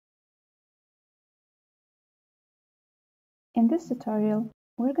In this tutorial,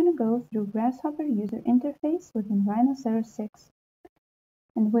 we're going to go through Grasshopper User Interface within Rhino 06,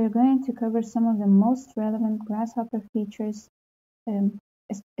 and we're going to cover some of the most relevant Grasshopper features,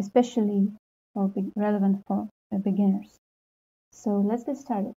 especially relevant for beginners. So let's get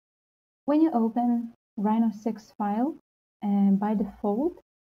started. When you open Rhino 6 file, by default,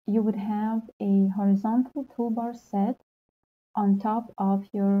 you would have a horizontal toolbar set on top of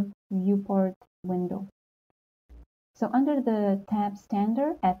your viewport window. So under the tab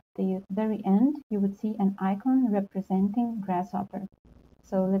Standard at the very end, you would see an icon representing Grasshopper.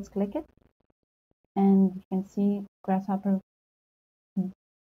 So let's click it, and you can see Grasshopper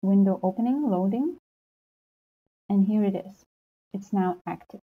window opening, loading, and here it is. It's now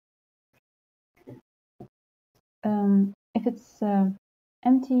active. If it's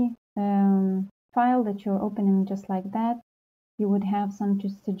empty file that you're opening just like that, you would have some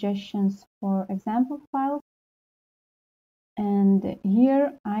suggestions for example files. And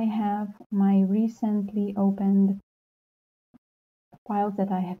here I have my recently opened files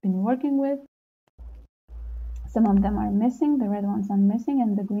that I have been working with. Some of them are missing, the red ones are missing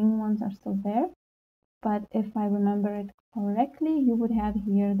and the green ones are still there. But if I remember it correctly, you would have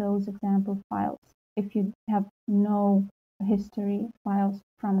here those example files if you have no history files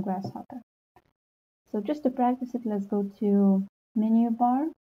from Grasshopper. So just to practice it, let's go to menu bar.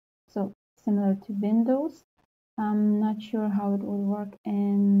 So similar to Windows. I'm not sure how it will work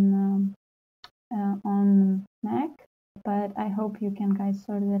in on Mac, but I hope you can guys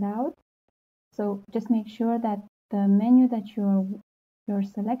sort it out. So just make sure that the menu that you're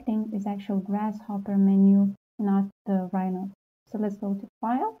selecting is actual Grasshopper menu, not the Rhino. So let's go to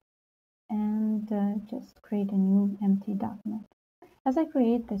File and just create a new empty document. As I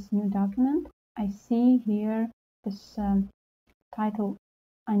create this new document, I see here this title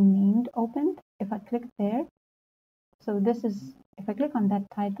unnamed opened. If I click there, so this is, if I click on that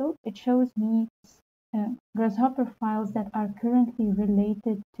title, it shows me Grasshopper files that are currently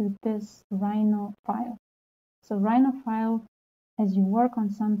related to this Rhino file. So Rhino file, as you work on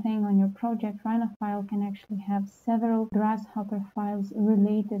something on your project, Rhino file can actually have several Grasshopper files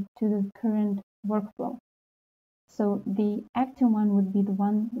related to the current workflow. So the active one would be the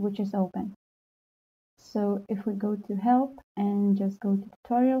one which is open. So if we go to help and just go to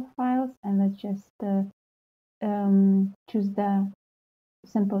tutorial files, and let's just choose the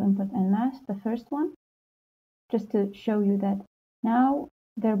simple input and mask, the first one, just to show you that now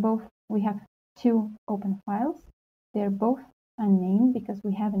they're both, we have two open files. They're both unnamed because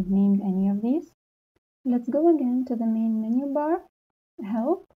we haven't named any of these. Let's go again to the main menu bar,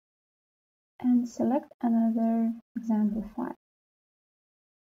 help, and select another example file.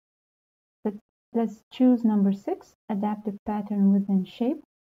 Let's choose number 6, adaptive pattern within shape.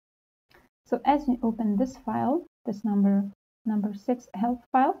 So as you open this file, this number 6 help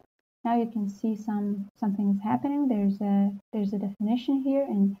file, now you can see something is happening. There's a definition here,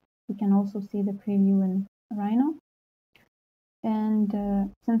 and you can also see the preview in Rhino. And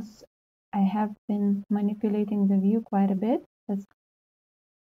since I have been manipulating the view quite a bit,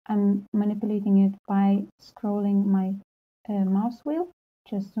 I'm manipulating it by scrolling my mouse wheel,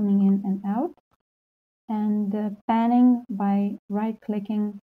 just zooming in and out, and panning by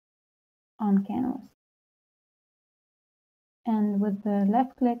right-clicking on canvas. And with the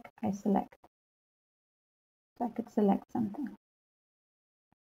left click, I select. So I could select something.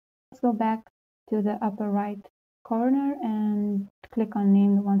 Let's go back to the upper right corner and click on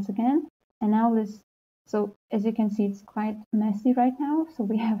name once again. And now so as you can see, it's quite messy right now. So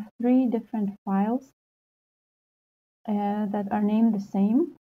we have 3 different files that are named the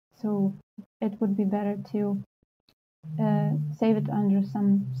same. So it would be better to save it under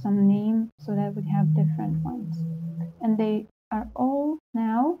some name so that we have different ones. And they are all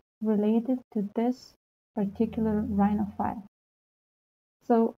now related to this particular Rhino file.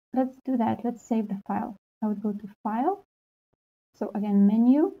 So let's do that. Let's save the file. I would go to File. So again,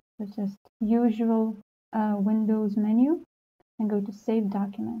 menu, which is usual Windows menu, and go to Save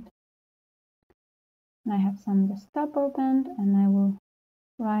Document. And I have some desktop opened, and I will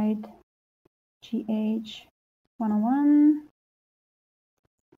write GH101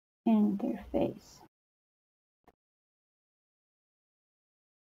 interface.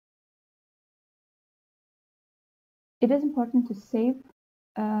 It is important to save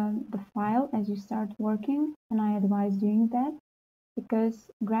the file as you start working, and I advise doing that because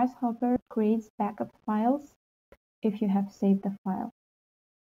Grasshopper creates backup files if you have saved the file.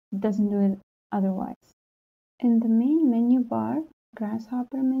 It doesn't do it otherwise. In the main menu bar,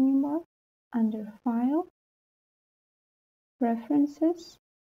 Grasshopper menu bar, under File, Preferences,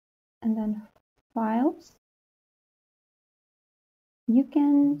 and then Files, you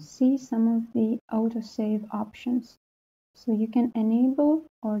can see some of the autosave options. So you can enable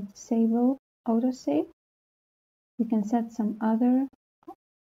or disable autosave. You can set some other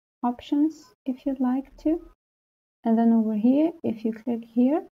options if you'd like to. And then over here, if you click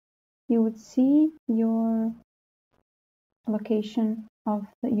here, you would see your location of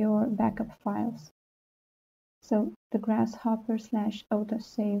your backup files. So the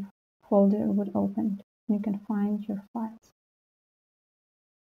Grasshopper/autosave folder would open. You can find your files.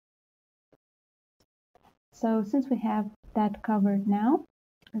 So since we have that covered now,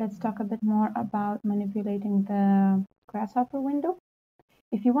 let's talk a bit more about manipulating the Grasshopper window.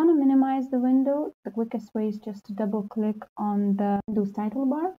 If you want to minimize the window, the quickest way is just to double click on the Windows title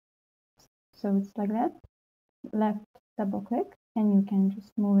bar. So it's like that. Left double click and you can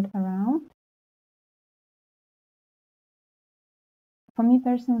just move it around. For me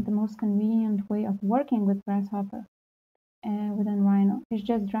personally, the most convenient way of working with Grasshopper within Rhino is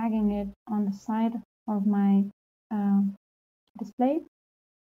just dragging it on the side of my display.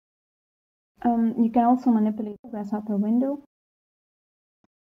 You can also manipulate the Grasshopper window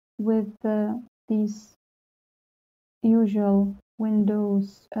with these usual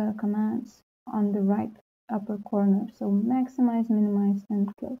Windows commands on the right upper corner. So maximize, minimize, and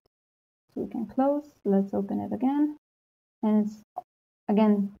close. So we can close. Let's open it again. And it's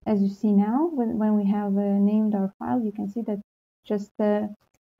again, as you see now, when we have named our file, you can see that just the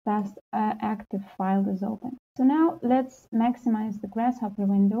last active file is open. So now let's maximize the Grasshopper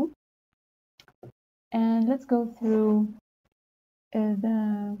window. And let's go through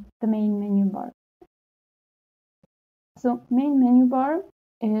the main menu bar. So main menu bar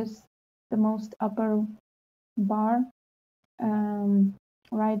is the most upper bar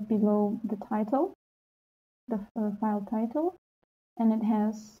right below the title, the file title, and it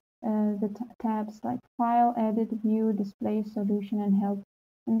has the tabs like File, Edit, View, Display, Solution, and Help.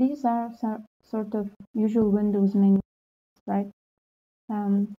 And these are sort of usual Windows menus, right?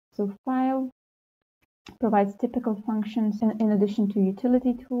 So File provides typical functions in addition to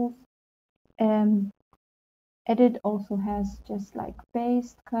utility tools. Edit also has just like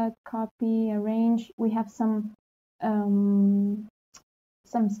paste, cut, copy, arrange. We have some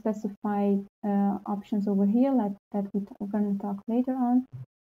specified options over here that we're going to talk later on.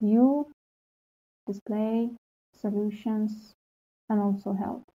 View, display, solutions, and also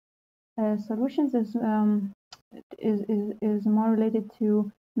help. Solutions is more related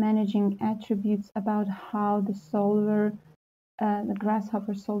to managing attributes about how the solver, the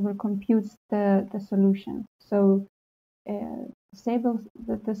Grasshopper solver, computes the solution. So disables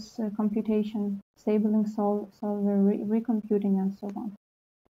this computation, disabling solver, recomputing, and so on.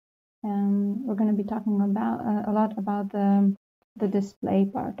 We're going to be talking about a lot about the display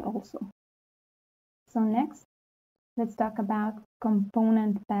part also. So next, let's talk about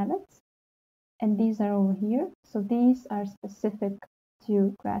component palettes, and these are over here. So these are specific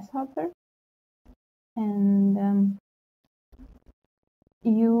to Grasshopper, and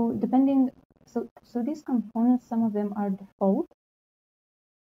so these components, some of them are default,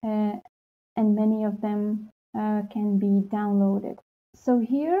 and many of them can be downloaded. So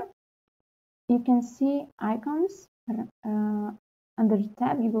here you can see icons. Under the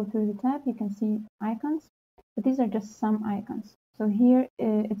tab, you go through the tab, you can see icons, but these are just some icons. So here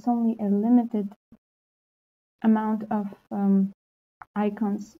it's only a limited amount of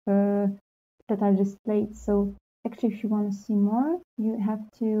icons that are displayed. So actually, if you want to see more, you have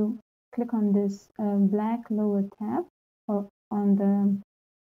to click on this black lower tab, or on the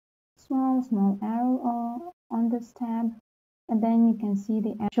small arrow on this tab, and then you can see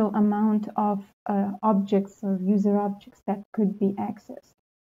the actual amount of objects or user objects that could be accessed,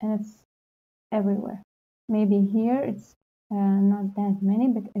 and it's everywhere. Maybe here it's not that many,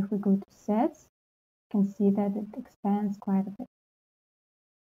 but if we go to sets, you can see that it expands quite a bit.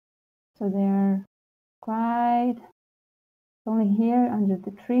 So they're quite, only here under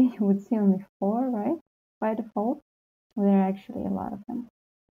the tree you would see only 4, right, by default. Well, there are actually a lot of them.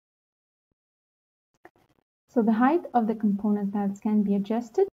 So the height of the component paths can be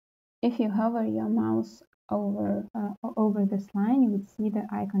adjusted. If you hover your mouse over this line, you would see the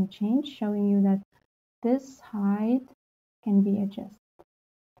icon change, showing you that this height can be adjusted.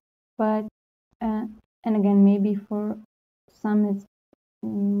 But and again, maybe for some it's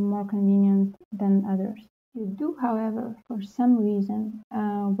more convenient than others. You do, however, for some reason,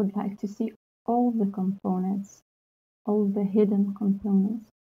 would like to see all the components, all the hidden components.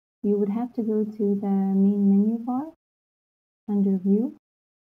 You would have to go to the main menu bar under View,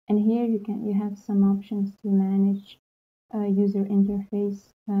 and here you have some options to manage user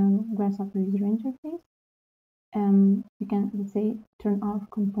interface, Grasshopper User Interface. You can, let's say, turn off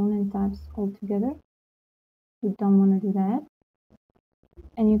component types altogether. We don't want to do that.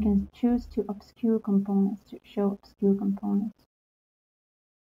 And you can choose to obscure components, to show obscure components.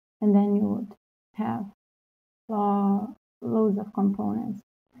 And then you would have loads of components.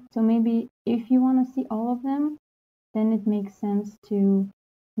 So maybe if you want to see all of them, then it makes sense to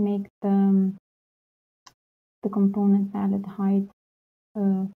make the component palette height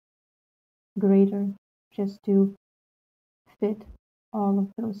greater, just to fit all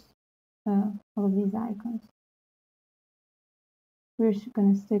of those, all of these icons. We're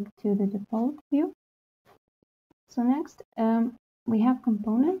going to stick to the default view. So next, we have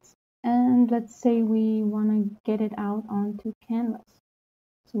components, and let's say we want to get it out onto Canvas.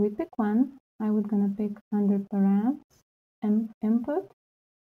 So we pick one. I would gonna pick under paravs input,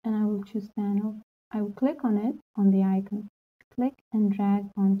 and I will choose panel. I will click on it, on the icon, click and drag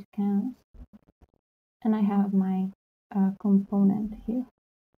onto Canvas, and I have my component here.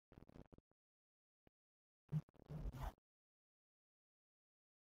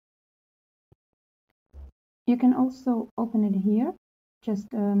 You can also open it here. Just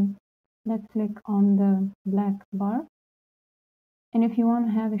let's click on the black bar. And if you want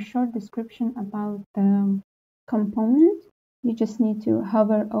to have a short description about the component, you just need to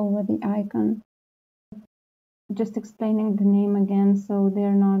hover over the icon, just explaining the name again so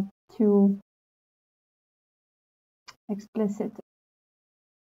they're not too explicit.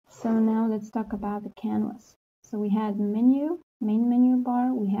 So now let's talk about the canvas. So we had menu, main menu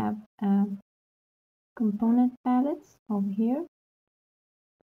bar, we have component palettes over here,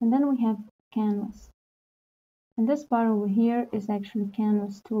 and then we have canvas. And this bar over here is actually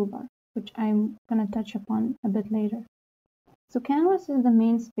Canvas toolbar, which I'm going to touch upon a bit later. So Canvas is the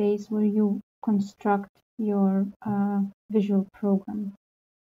main space where you construct your visual program.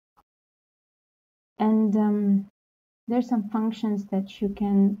 And there's some functions that you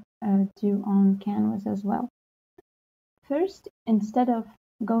can do on Canvas as well. First, instead of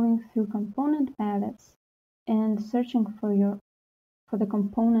going through component palettes and searching for the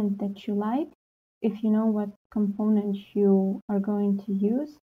component that you like, if you know what component you are going to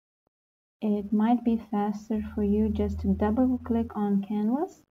use, it might be faster for you just to double click on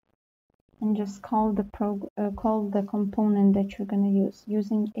Canvas and just call the component that you're going to use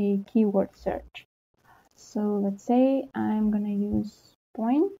using a keyword search. So let's say I'm going to use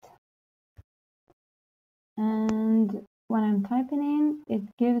point, and when I'm typing in, it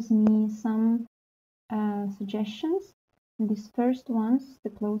gives me some suggestions. And these first ones, the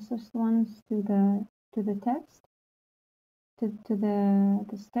closest ones to the text, to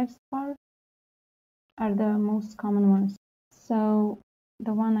this text bar, are the most common ones. So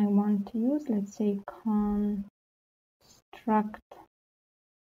the one I want to use, let's say construct,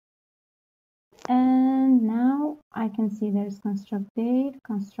 and now I can see there's construct date,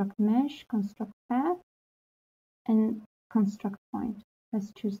 construct mesh, construct path, and construct point.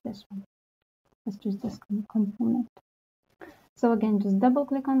 Let's choose this one. Let's choose this component. So again, just double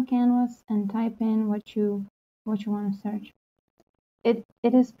click on Canvas and type in what you want to search. It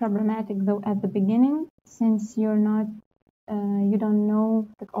is problematic though at the beginning, since you're not you don't know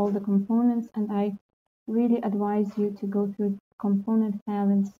all the components, and I really advise you to go through component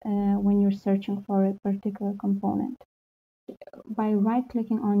palettes when you're searching for a particular component. By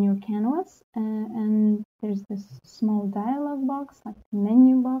right-clicking on your canvas, and there's this small dialog box, like the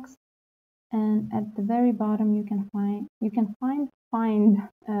menu box, and at the very bottom you can find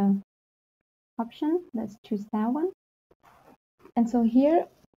option. Let's choose that one. And so here,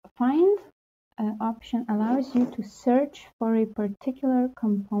 find option allows you to search for a particular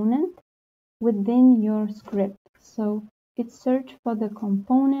component within your script. So it search for the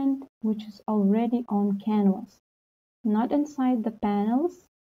component which is already on Canvas, not inside the palettes,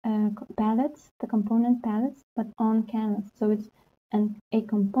 the component palettes, but on Canvas. So it's a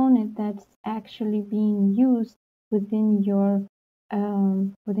component that's actually being used within your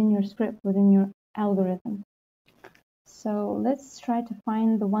script, within your algorithm. So let's try to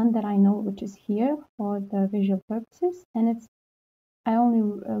find the one that I know, which is here for the visual purposes, and I only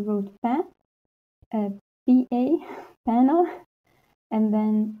wrote path, PA, panel, and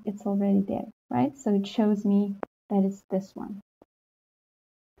then it's already there, right? So it shows me that it's this one.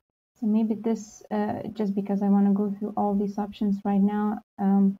 So maybe this, just because I want to go through all these options right now,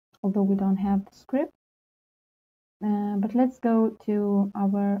 although we don't have the script. But let's go to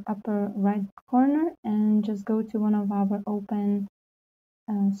our upper right corner and just go to one of our open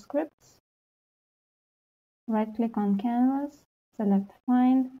scripts. Right click on Canvas, select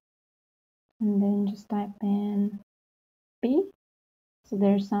find, and then just type in B. So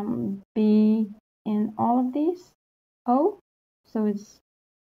there's some B in all of these O, so it's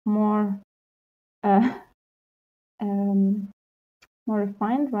more more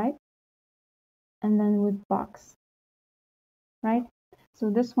refined, right? And then with box, right? So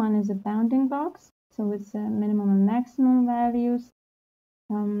this one is a bounding box, so it's a minimum and maximum values.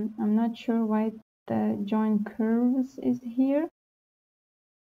 I'm not sure why the join curves is here,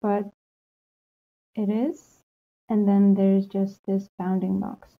 but it is. And then there's just this bounding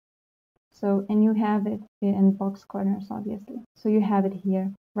box. So, and you have it in box corners, obviously. So you have it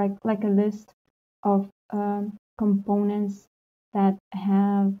here, right? Like a list of components that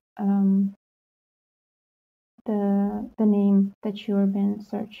have the name that you've been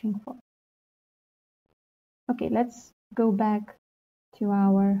searching for. Okay, let's go back to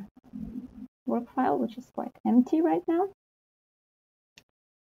our work file, which is quite empty right now.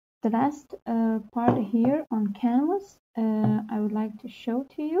 The last part here on Canvas I would like to show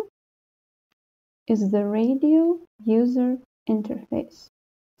to you is the Radial User Interface.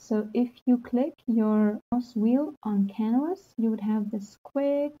 So if you click your mouse wheel on Canvas, you would have this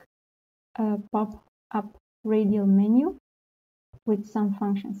quick pop-up radial menu with some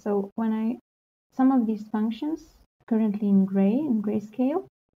functions. So some of these functions currently in grayscale,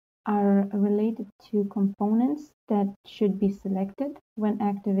 are related to components that should be selected when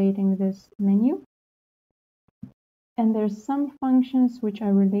activating this menu. And there's some functions which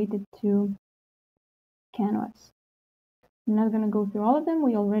are related to Canvas. I'm not going to go through all of them.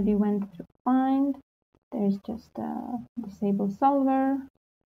 We already went through find. There's just disable solver,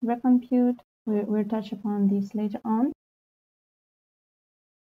 recompute. We'll touch upon these later on.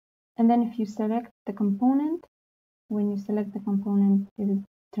 And then if you select the component, when you select the component, it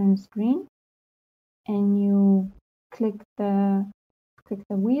turns green. And you click the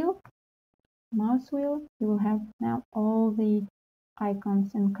wheel, mouse wheel, you will have now all the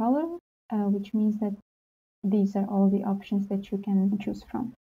icons in color, which means that these are all the options that you can choose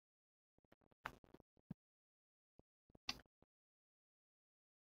from.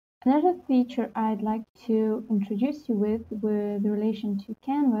 Another feature I'd like to introduce you with relation to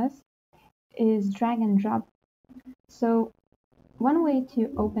Canvas is drag and drop. So one way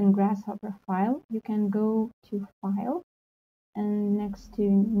to open Grasshopper file, you can go to File, and next to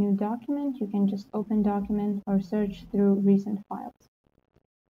New Document, you can just open Document or search through recent files.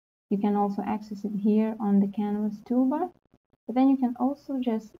 You can also access it here on the Canvas toolbar, but then you can also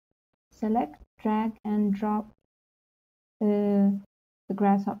just select, drag, and drop the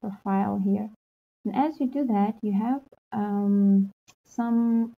Grasshopper file here. And as you do that, you have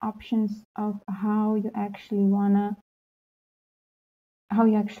some options of how you actually wanna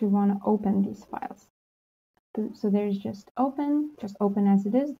open these files. So there's just open as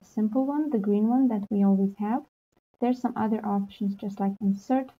it is, the simple one, the green one that we always have. There's some other options just like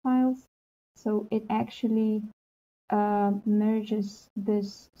insert files. So it actually merges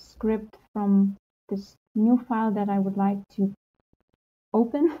this script from this new file that I would like to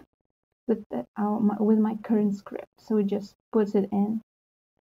open with my current script. So it just puts it in.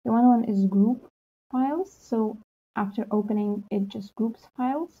 The one is group files. So after opening, it just groups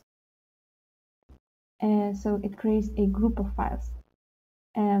files. So it creates a group of files.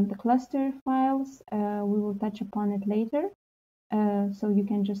 And the cluster files, we will touch upon it later. So you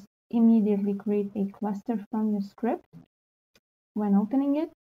can just immediately create a cluster from your script when opening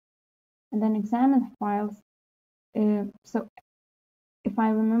it. And then examine files. So if I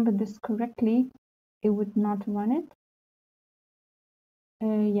remember this correctly, it would not run it.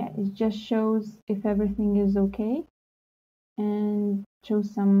 Yeah, it just shows if everything is okay and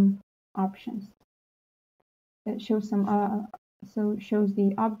shows some options. It shows some shows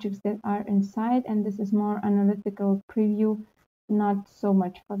the objects that are inside, and this is more analytical preview, not so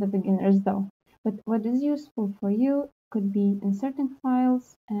much for the beginners though. But what is useful for you could be inserting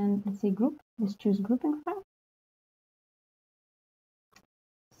files, and let's say group. Let's choose grouping file.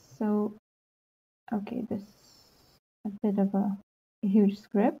 So okay, this is a bit of a huge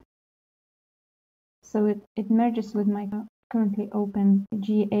script. So it merges with my currently open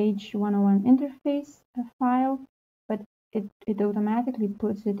GH101 interface file, but it automatically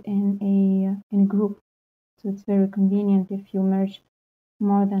puts it in a group. So it's very convenient if you merge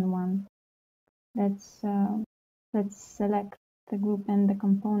more than one. Let's select the group and the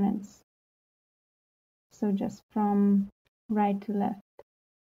components. So just from right to left,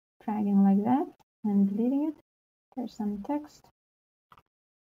 dragging like that and deleting it. There's some text.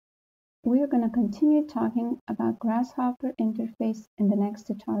 We are going to continue talking about Grasshopper interface in the next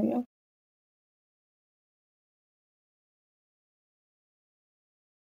tutorial.